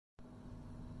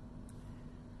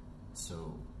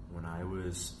So when I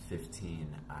was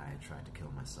 15, I tried to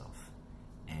kill myself.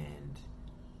 And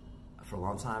for a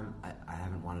long time, I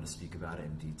haven't wanted to speak about it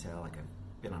in detail. Like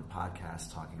I've been on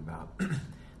podcasts talking about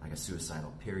like a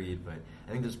suicidal period, but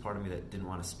I think there's part of me that didn't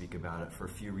want to speak about it for a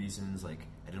few reasons. Like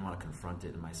I didn't want to confront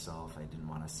it in myself. I didn't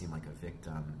want to seem like a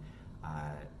victim.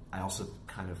 I also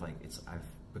kind of like I've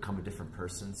become a different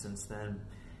person since then,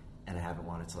 and I haven't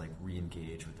wanted to like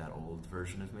re-engage with that old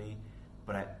version of me.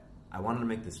 But I wanted to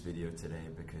make this video today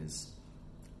because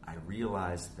I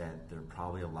realized that there are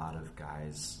probably a lot of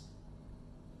guys,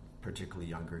 particularly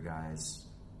younger guys,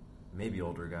 maybe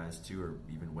older guys too, or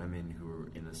even women who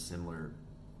are in a similar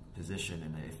position.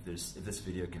 And if this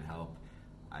video can help,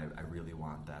 I really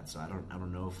want that. So I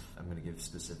don't know if I'm going to give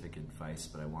specific advice,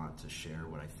 but I want to share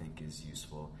what I think is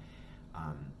useful.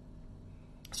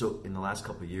 So in the last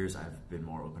couple of years, I've been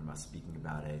more open about speaking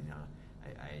about it. You know,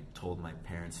 I told my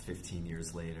parents 15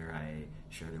 years later. I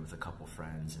shared it with a couple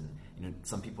friends, and you know,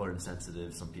 some people are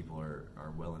insensitive, some people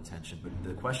are well-intentioned. But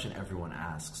the question everyone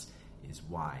asks is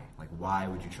why? Like, why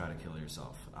would you try to kill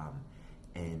yourself?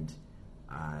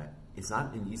 It's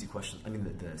not an easy question. I mean,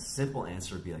 the simple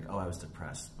answer would be like, oh, I was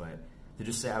depressed. But to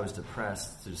just say I was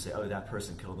depressed, to just say, oh, that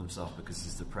person killed himself because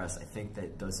he's depressed, I think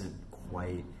that doesn't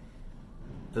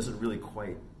really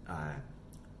quite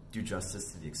do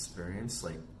justice to the experience.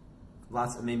 Like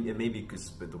it may be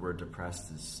because the word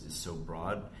depressed is so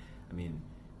broad. I mean,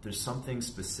 there's something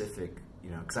specific,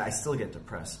 you know, because I still get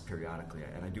depressed periodically,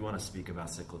 and I do want to speak about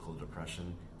cyclical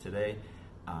depression today.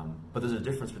 But there's a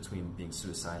difference between being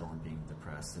suicidal and being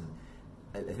depressed, and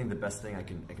I think the best thing I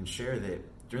can share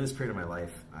that during this period of my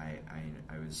life,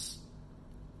 I was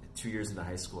 2 years into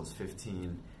high school. I was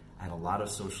 15. I had a lot of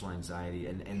social anxiety,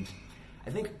 and I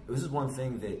think this is one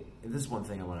thing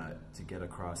I want to get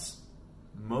across.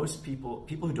 Most people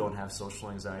who don't have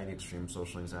social anxiety, extreme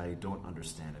social anxiety, don't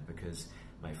understand it, because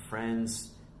my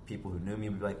friends, people who knew me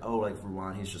would be like, oh, like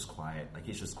Ruwan, he's just quiet. Like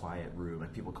he's just quiet Ru.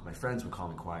 Like my friends would call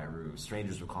me Quiet Ru.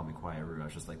 Strangers would call me Quiet Ru. I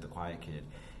was just like the quiet kid.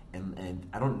 And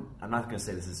I'm not going to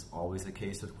say this is always the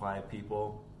case with quiet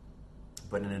people,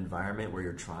 but in an environment where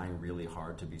you're trying really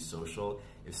hard to be social,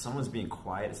 if someone's being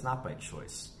quiet, it's not by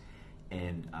choice.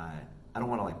 And I don't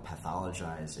want to like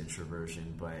pathologize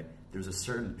introversion, but there's a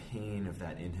certain pain of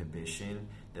that inhibition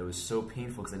that was so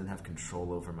painful because I didn't have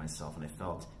control over myself, and I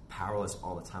felt powerless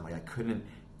all the time. Like I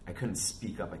couldn't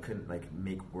speak up. I couldn't like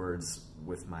make words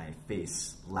with my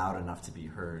face loud enough to be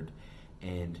heard.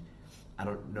 And I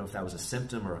don't know if that was a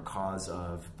symptom or a cause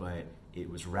of, but it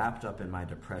was wrapped up in my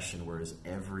depression, whereas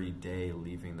every day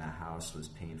leaving the house was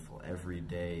painful. Every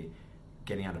day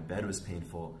getting out of bed was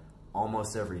painful.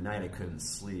 Almost every night I couldn't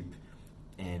sleep.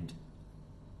 And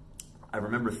I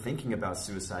remember thinking about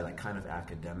suicide like kind of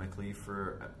academically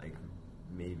for like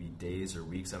maybe days or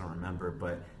weeks, I don't remember,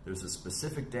 but there was a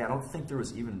specific day. I don't think there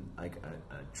was even like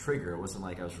a trigger. It wasn't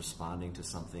like I was responding to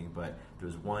something, but there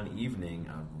was one evening,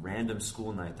 a random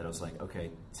school night, that I was like,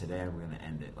 okay, today I'm going to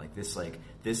end it. Like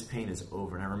this pain is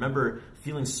over. And I remember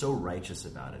feeling so righteous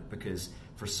about it, because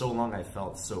for so long I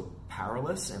felt so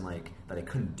powerless, and like that I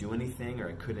couldn't do anything, or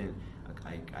I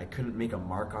couldn't make a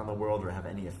mark on the world or have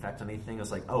any effect on anything. I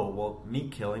was like, oh, well, me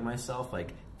killing myself,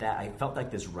 like that, I felt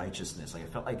like this righteousness.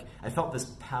 Like I felt this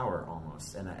power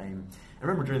almost. And I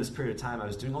remember during this period of time, I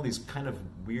was doing all these kind of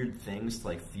weird things to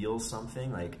like feel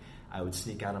something. Like I would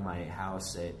sneak out of my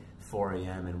house at 4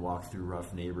 a.m. and walk through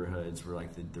rough neighborhoods where like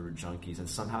there were junkies, and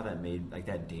somehow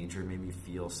that danger made me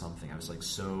feel something. I was like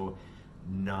so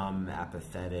numb,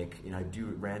 apathetic, you know, I do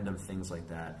random things like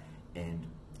that. And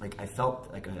like I felt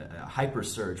like a hyper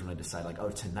surge when I decided like, oh,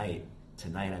 tonight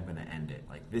I'm going to end it.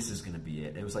 Like this is going to be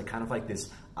it. It was like kind of like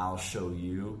this I'll show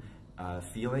you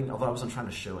feeling. Although I wasn't trying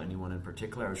to show anyone in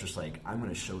particular, I was just like, I'm going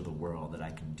to show the world that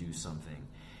I can do something.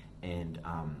 And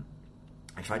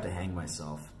I tried to hang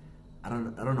myself. I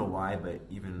don't know why, but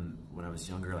even when I was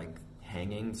younger, like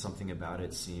hanging, something about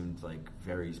it seemed like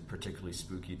very particularly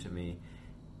spooky to me,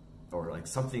 or like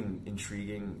something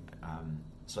intriguing.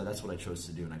 So that's what I chose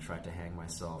to do, and I tried to hang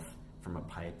myself from a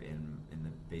pipe in the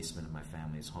basement of my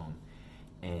family's home.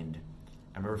 And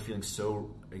I remember feeling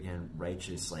so, again,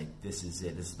 righteous, like this is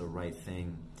it, this is the right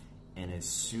thing. And as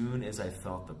soon as I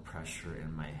felt the pressure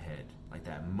in my head, like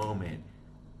that moment,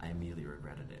 I immediately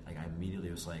regretted it. Like I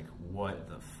immediately was like, what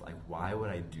the like, why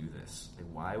would I do this? Like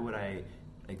why would I,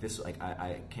 like this, like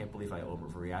I can't believe I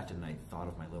overreacted. And I thought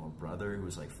of my little brother who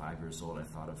was like 5 years old. I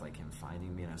thought of like him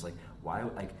finding me, and I was like, why,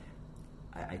 like,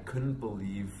 I couldn't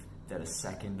believe that a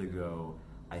second ago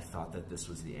I thought that this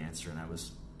was the answer, and I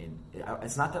was in.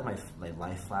 It's not that my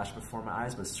life flashed before my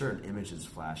eyes, but certain images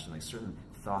flashed, and like certain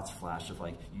thoughts flash of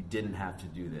like, you didn't have to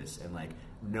do this, and like,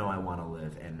 no, I want to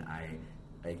live, and I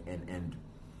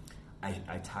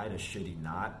tied a shitty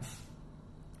knot,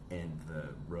 and the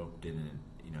rope didn't,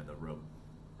 the rope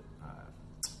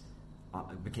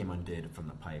became undid from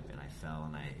the pipe, and I fell,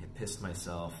 and I had pissed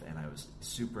myself, and I was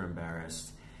super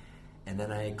embarrassed. And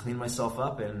then I cleaned myself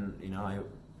up, and then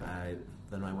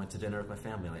I went to dinner with my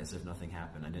family, like, as if nothing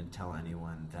happened. I didn't tell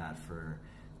anyone that for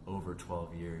over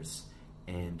 12 years.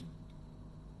 And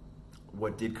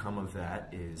what did come of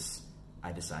that is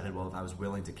I decided, well, if I was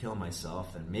willing to kill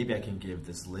myself, then maybe I can give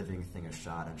this living thing a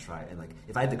shot and try. And like,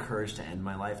 if I had the courage to end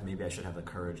my life, maybe I should have the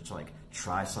courage to like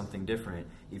try something different,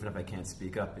 even if I can't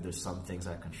speak up. There's some things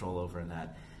I have control over, and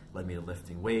that led me to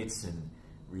lifting weights and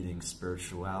reading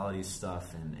spirituality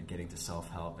stuff and getting to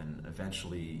self-help, and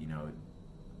eventually,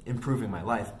 improving my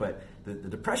life. But the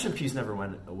depression piece never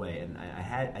went away, and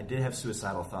I did have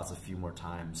suicidal thoughts a few more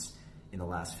times in the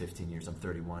last 15 years. I'm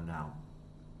 31 now.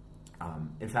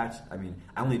 In fact, I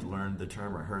only learned the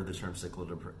term or heard the term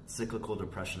cyclical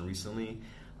depression recently.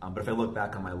 But if I look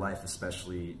back on my life,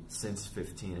 especially since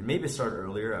 15, and maybe it started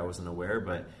earlier, I wasn't aware,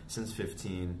 but since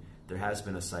 15, there has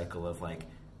been a cycle of like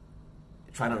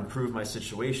trying to improve my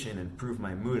situation, improve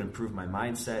my mood, improve my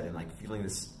mindset, and like feeling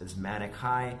this manic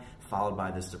high followed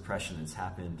by this depression. It's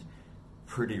happened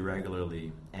pretty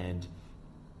regularly. And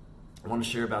I want to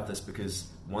share about this because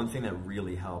one thing that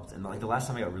really helped, and like the last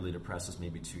time I got really depressed was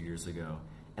maybe 2 years ago,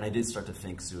 and I did start to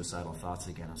think suicidal thoughts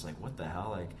again. I was like, what the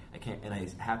hell? Like, I can't, and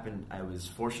I was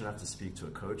fortunate enough to speak to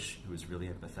a coach who was really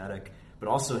empathetic, but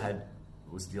also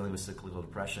was dealing with cyclical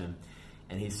depression.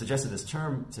 And he suggested this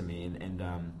term to me, and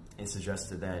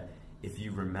suggested that if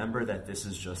you remember that this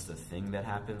is just a thing that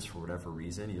happens for whatever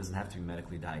reason, it doesn't have to be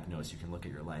medically diagnosed. You can look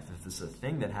at your life. If this is a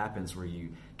thing that happens where you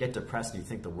get depressed and you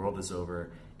think the world is over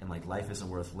and like life isn't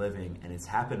worth living, and it's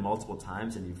happened multiple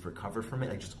times and you've recovered from it,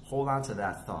 like just hold on to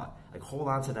that thought. Like hold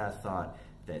on to that thought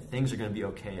that things are going to be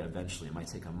okay eventually. It might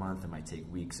take a month, it might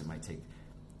take weeks, it might take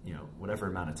whatever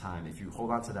amount of time. If you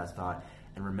hold on to that thought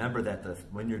and remember that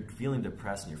when you're feeling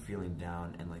depressed and you're feeling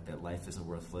down and like that life isn't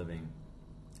worth living,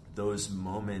 in those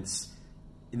moments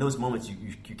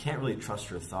you can't really trust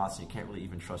your thoughts, and you can't really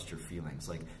even trust your feelings.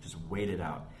 Like, just wait it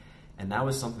out. And that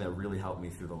was something that really helped me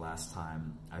through the last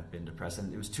time I've been depressed.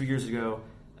 And it was 2 years ago.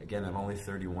 Again, I'm only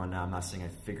 31 now. I'm not saying I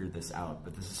figured this out,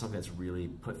 but this is something that's really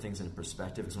put things into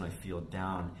perspective, because when I feel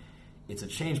down, it's a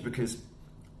change, because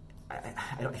I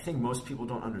think most people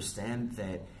don't understand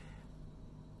that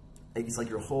it's like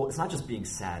it's not just being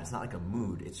sad, it's not like a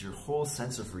mood, it's your whole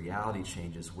sense of reality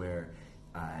changes, where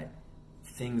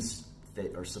things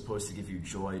that are supposed to give you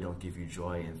joy don't give you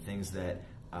joy, and things that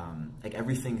like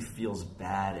everything feels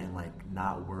bad and like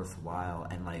not worthwhile,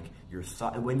 and like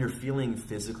when you're feeling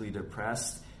physically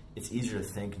depressed, it's easier to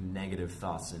think negative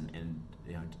thoughts and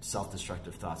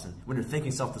self-destructive thoughts, and when you're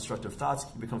thinking self-destructive thoughts,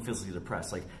 you become physically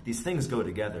depressed. Like, these things go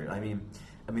together. I mean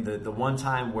the one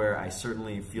time where I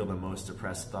certainly feel the most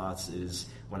depressed thoughts is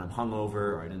when I'm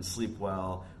hungover, or I didn't sleep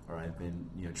well, or I've been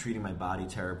treating my body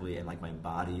terribly, and like my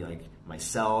body, like my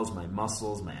cells, my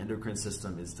muscles, my endocrine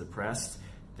system is depressed.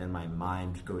 Then my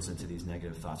mind goes into these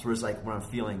negative thoughts. Whereas like when I'm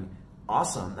feeling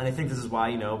awesome, and I think this is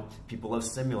why people love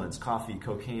stimulants, coffee,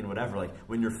 cocaine, whatever. Like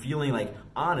when you're feeling like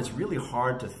it's really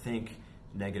hard to think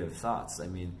negative thoughts. I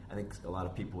think a lot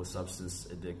of people with substance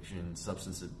addictions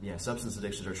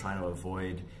are trying to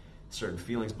avoid certain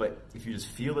feelings. But if you just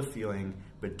feel the feeling,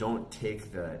 but don't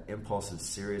take the impulses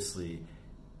seriously,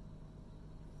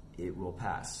 it will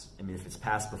pass. If it's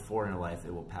passed before in your life,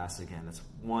 it will pass again. That's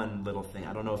one little thing.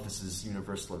 I don't know if this is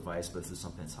universal advice, but this is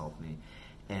something that's helped me.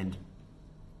 And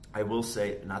I will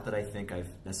say, not that I think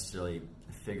I've necessarily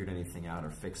figured anything out or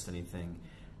fixed anything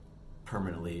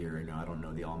permanently, or I don't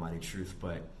know the almighty truth,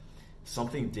 but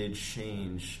something did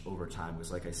change over time.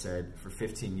 Because like I said, for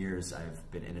 15 years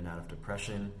I've been in and out of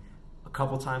depression. A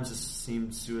couple times it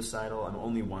seemed suicidal.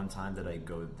 Only one time did I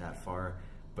go that far,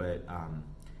 but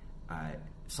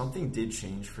something did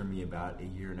change for me about a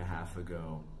year and a half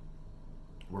ago,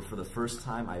 where for the first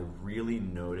time I really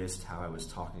noticed how I was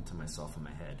talking to myself in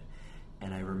my head.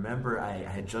 And I remember I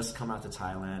had just come out to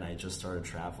Thailand. I had just started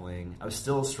traveling. I was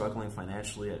still struggling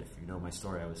financially. If you know my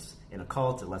story, I was in a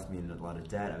cult. It left me in a lot of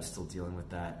debt. I was still dealing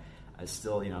with that. I was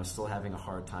still having a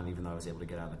hard time, even though I was able to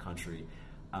get out of the country.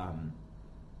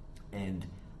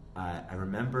 I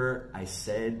remember I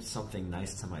said something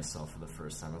nice to myself for the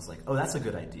first time. I was like, "Oh, that's a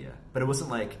good idea." But it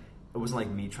wasn't like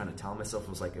me trying to tell myself. It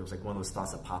was like one of those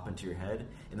thoughts that pop into your head,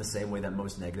 in the same way that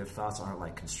most negative thoughts aren't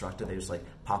like constructed. They just like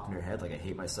pop in your head, like I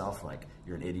hate myself, like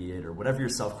you're an idiot, or whatever your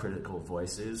self-critical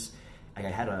voice is. Like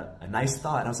I had a nice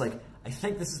thought, and I was like, I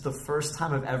think this is the first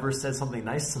time I've ever said something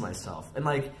nice to myself. And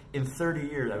like in 30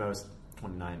 years, I mean, I was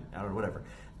 29, I don't know, whatever.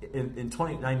 In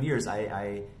 29 years,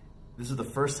 this is the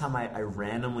first time I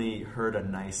randomly heard a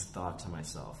nice thought to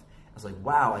myself. I was like,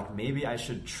 wow, like maybe I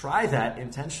should try that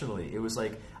intentionally. It was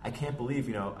like, I can't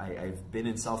believe, I've been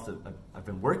I've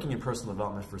been working in personal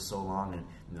development for so long,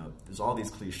 and there's all these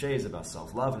cliches about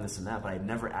self-love and this and that, but I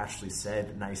never actually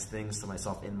said nice things to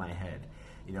myself in my head.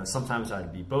 Sometimes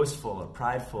I'd be boastful or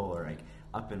prideful or like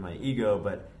up in my ego,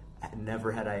 but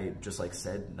never had I just like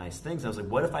said nice things. And I was like,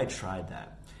 what if I tried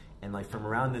that? And like from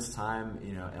around this time,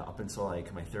 up until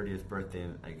like my 30th birthday,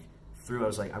 like I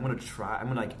was like, I'm gonna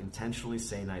like intentionally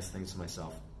say nice things to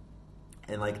myself.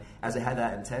 And like as I had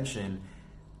that intention,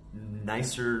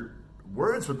 nicer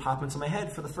words would pop into my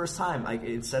head for the first time. Like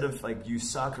instead of like you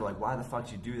suck, or like why the fuck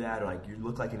did you do that, or like you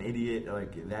look like an idiot, or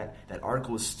like that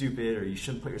article is stupid, or you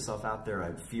shouldn't put yourself out there,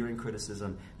 or fearing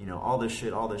criticism, all this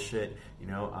shit. I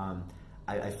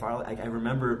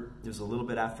remember it was a little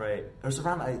bit after it was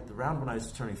around when I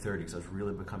was turning 30, because I was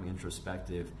really becoming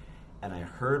introspective, and I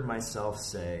heard myself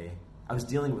say, I was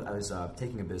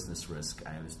taking a business risk.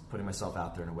 I was putting myself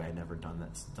out there in a way I'd never done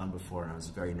before, and I was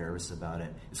very nervous about it.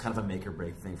 It was kind of a make or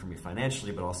break thing for me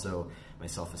financially, but also my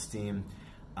self-esteem.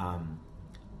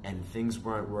 And things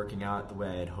weren't working out the way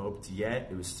I had hoped yet.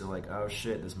 It was still like, oh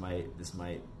shit, this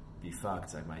might be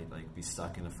fucked. I might like be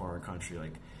stuck in a foreign country,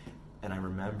 like. And I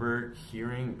remember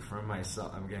hearing from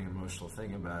myself, I'm getting emotional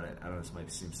thinking about it. I don't know, this might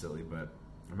seem silly, but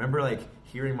I remember like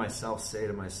hearing myself say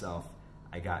to myself,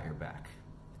 I got your back.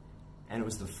 And it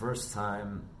was the first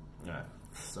time,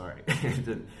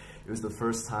 it was the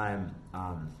first time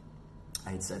I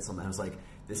had said something. I was like,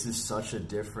 this is such a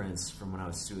difference from when I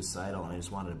was suicidal and I just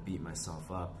wanted to beat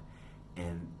myself up.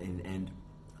 And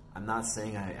I'm not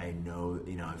saying I know,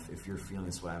 if you're feeling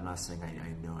this way, I'm not saying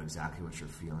I know exactly what you're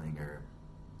feeling, or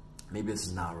maybe this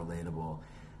is not relatable,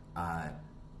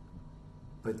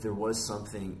 but there was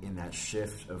something in that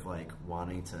shift of like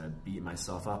wanting to beat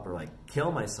myself up or like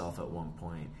kill myself at one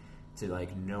point, to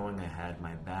like knowing I had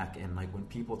my back. And like when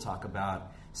people talk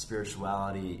about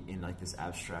spirituality in like this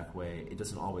abstract way, it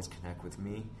doesn't always connect with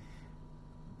me.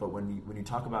 But when you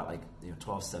talk about like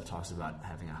 12-step talks about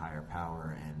having a higher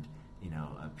power, and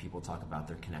people talk about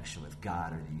their connection with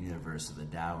God or the universe or the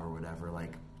Tao or whatever,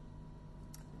 like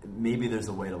maybe there's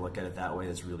a way to look at it that way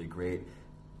that's really great.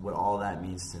 What all that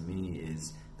means to me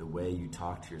is the way you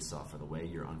talk to yourself, or the way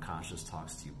your unconscious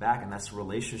talks to you back. And that's a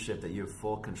relationship that you have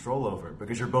full control over,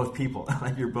 because you're both people.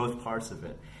 Like you're both parts of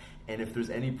it. And if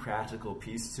there's any practical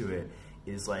piece to it,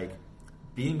 is like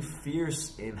being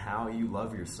fierce in how you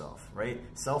love yourself, right?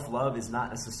 Self-love is not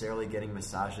necessarily getting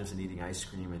massages and eating ice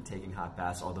cream and taking hot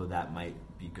baths, although that might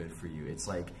be good for you.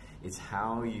 It's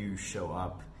how you show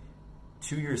up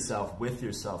to yourself, with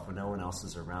yourself, when no one else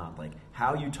is around. Like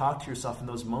how you talk to yourself in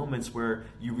those moments where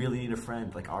you really need a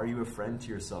friend. Like, are you a friend to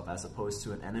yourself as opposed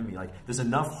to an enemy? Like there's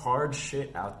enough hard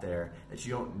shit out there that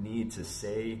you don't need to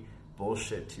say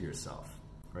bullshit to yourself,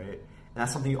 right? And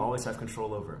that's something you always have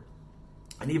control over.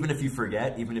 And even if you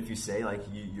forget, even if you say like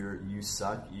you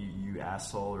suck, you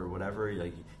asshole or whatever,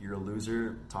 like you're a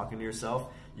loser talking to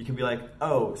yourself, you can be like,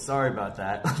 oh, sorry about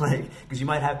that. Like, because you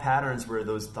might have patterns where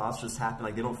those thoughts just happen,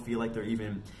 like they don't feel like they're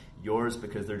even yours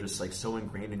because they're just like so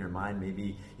ingrained in your mind.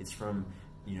 Maybe it's from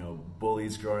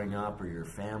bullies growing up, or your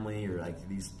family, or like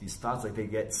these thoughts, like they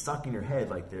get stuck in your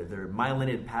head, like they're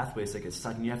myelinated pathways that get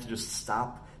stuck, and you have to just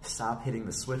stop hitting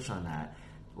the switch on that.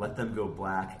 Let them go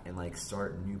black and like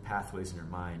start new pathways in your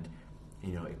mind.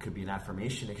 It could be an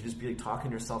affirmation. It could just be like talking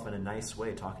to yourself in a nice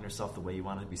way, talking to yourself the way you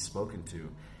want to be spoken to.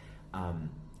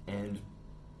 And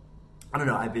I don't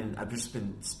know, I've just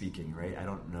been speaking, right? I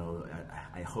don't know.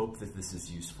 I hope that this is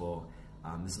useful.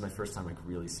 This is my first time like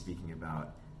really speaking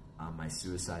about my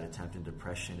suicide attempt and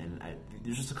depression. And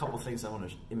there's just a couple of things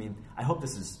I hope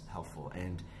this is helpful.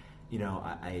 And,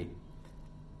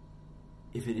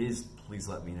 if it is, please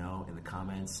let me know in the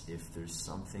comments. If there's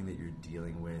something that you're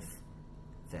dealing with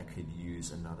that could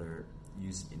use an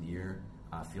ear,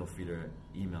 feel free to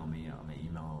email me. My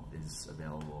email is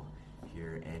available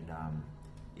here. And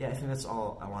I think that's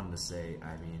all I wanted to say.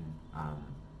 I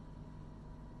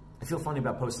feel funny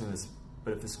about posting this,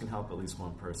 but if this can help at least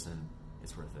one person,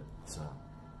 it's worth it. So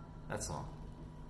that's all.